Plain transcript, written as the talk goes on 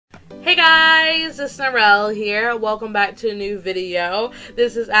Hey guys, it's Narelle here. Welcome back to a new video.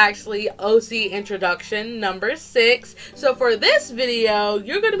 This is actually OC introduction number 6. So for this video,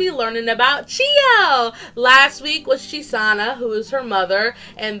 you're going to be learning about Chio. Last week was Chisana, who is her mother,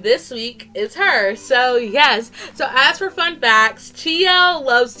 and this week is her. So yes, so as for fun facts, Chio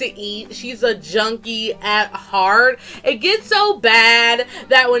loves to eat. She's a junkie at heart. It gets so bad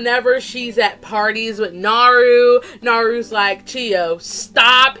that whenever she's at parties with Naru's like, Chio,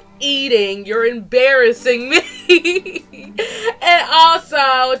 stop eating, you're embarrassing me. And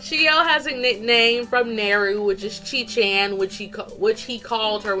also Chio has a nickname from Naru, which is Chi-chan, which he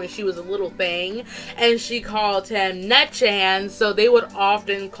called her when she was a little thing, and she called him Net-chan, so they would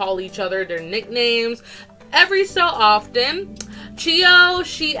often call each other their nicknames every so often. Chio,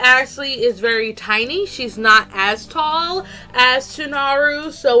 she actually is very tiny. She's not as tall as to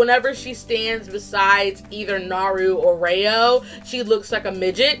Naru, so whenever she stands beside either Naru or Reo, she looks like a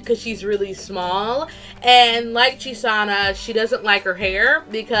midget because she's really small. And like Chisana, she doesn't like her hair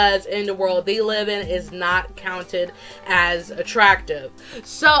because in the world they live in is not counted as attractive.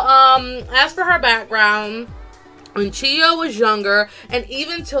 So as for her background, when Chio was younger, and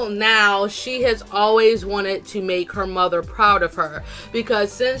even till now, she has always wanted to make her mother proud of her.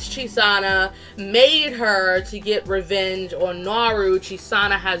 Because since Chisana made her to get revenge on Naru,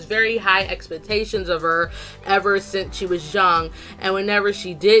 Chisana has very high expectations of her ever since she was young. And whenever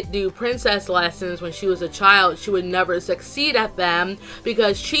she did do princess lessons when she was a child, she would never succeed at them.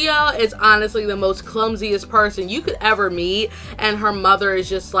 Because Chio is honestly the most clumsiest person you could ever meet. And her mother is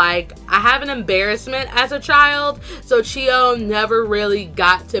just like, I have an embarrassment as a child. So Chio never really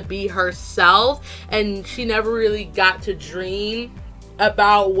got to be herself, and she never really got to dream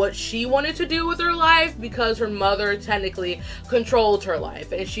about what she wanted to do with her life because her mother technically controlled her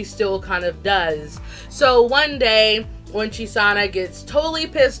life, and she still kind of does. So one day, when Chisana gets totally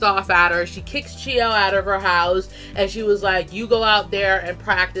pissed off at her, she kicks Chio out of her house, and she was like, you go out there and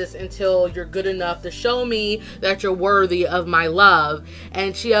practice until you're good enough to show me that you're worthy of my love.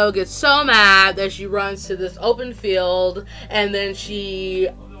 And Chio gets so mad that she runs to this open field, and then she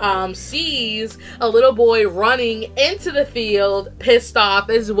sees a little boy running into the field, pissed off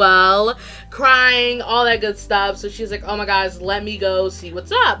as well, crying, all that good stuff. So she's like, oh my gosh, let me go see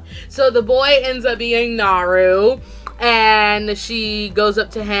what's up. So the boy ends up being Naru, and she goes up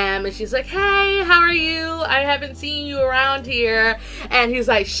to him and she's like, hey, how are you? I haven't seen you around here. And he's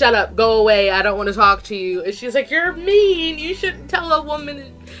like, shut up, go away, I don't want to talk to you. And she's like, you're mean, you shouldn't tell a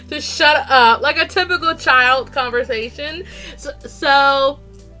woman to shut up. Like a typical child conversation. So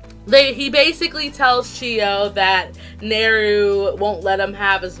he basically tells Chio that Naru won't let him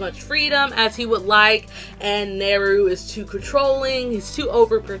have as much freedom as he would like, and Naru is too controlling, he's too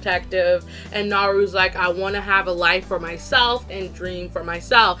overprotective, and Naru's like, I want to have a life for myself and dream for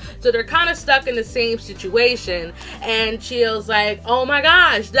myself. So they're kind of stuck in the same situation, and Chio's like, oh my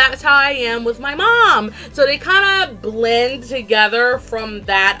gosh, that's how I am with my mom. So they kind of blend together from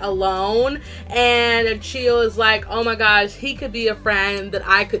that alone, and Chio is like, oh my gosh, he could be a friend that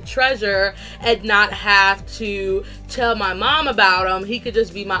I could treasure and not have to tell my mom about him. He could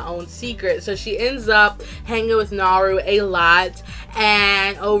just be my own secret. So she ends up hanging with Naru a lot,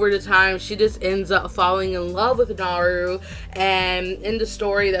 and over the time she just ends up falling in love with Naru. And in the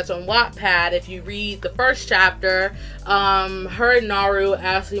story that's on Wattpad, if you read the first chapter, her and Naru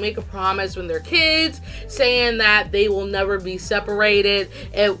actually make a promise when they're kids, saying that they will never be separated,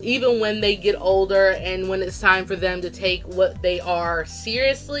 and even when they get older and when it's time for them to take what they are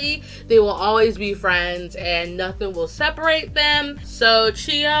seriously, they will always be friends and nothing will separate them. So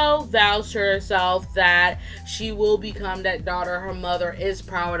Chio vows to herself that she will become that daughter her mother is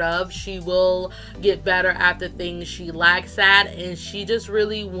proud of. She will get better at the things she lacks at, and she just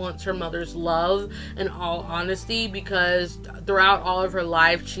really wants her mother's love, in all honesty, because throughout all of her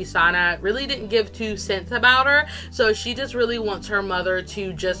life, Chisana really didn't give 2 cents about her. So she just really wants her mother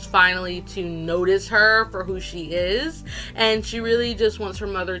to just finally to notice her for who she is, and she really just wants her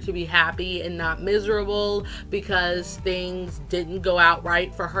mother to be happy and not miserable because things didn't go out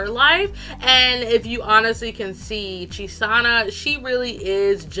right for her life. And if you honestly can see, Chisana, she really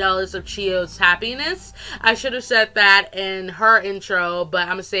is jealous of Chio's happiness. I should have said that in her intro, but I'm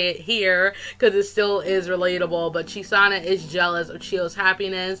gonna say it here because it still is relatable. But Chisana is jealous of Chio's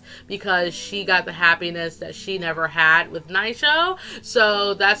happiness because she got the happiness that she never had with Naisho.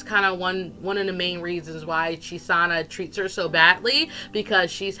 So that's kind of one of the main reasons why Chisana treats her so badly,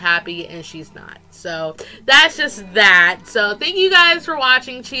 because she's happy and she's not. So that's just that. So thank you guys for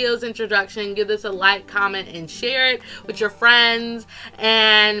watching Chio's introduction. Give this a like, comment, and share it with your friends.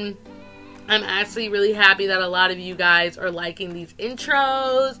 And I'm actually really happy that a lot of you guys are liking these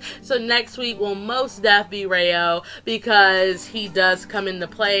intros. So next week will most def be Rayo, because he does come into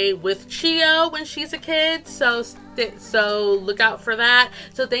play with Chio when she's a kid. So look out for that.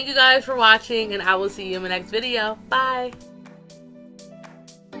 So thank you guys for watching, and I will see you in the next video. Bye.